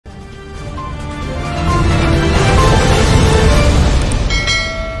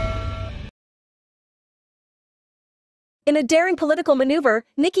In a daring political maneuver,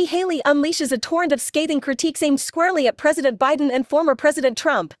 Nikki Haley unleashes a torrent of scathing critiques aimed squarely at President Biden and former President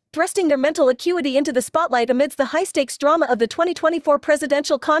Trump, thrusting their mental acuity into the spotlight amidst the high-stakes drama of the 2024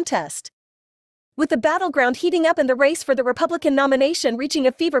 presidential contest. With the battleground heating up and the race for the Republican nomination reaching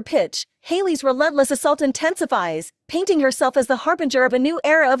a fever pitch, Haley's relentless assault intensifies, painting herself as the harbinger of a new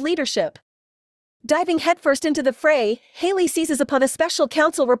era of leadership. Diving headfirst into the fray, Haley seizes upon a special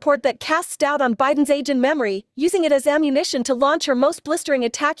counsel report that casts doubt on Biden's age and memory, using it as ammunition to launch her most blistering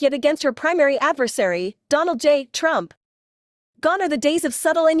attack yet against her primary adversary, Donald J. Trump. Gone are the days of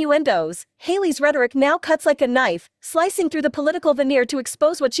subtle innuendos. Haley's rhetoric now cuts like a knife, slicing through the political veneer to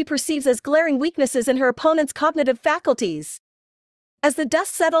expose what she perceives as glaring weaknesses in her opponent's cognitive faculties. As the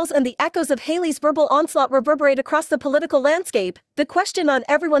dust settles and the echoes of Haley's verbal onslaught reverberate across the political landscape, the question on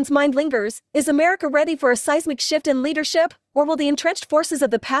everyone's mind lingers: is America ready for a seismic shift in leadership, or will the entrenched forces of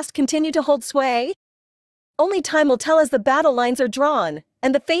the past continue to hold sway? Only time will tell as the battle lines are drawn,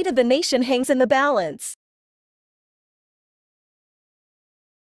 and the fate of the nation hangs in the balance.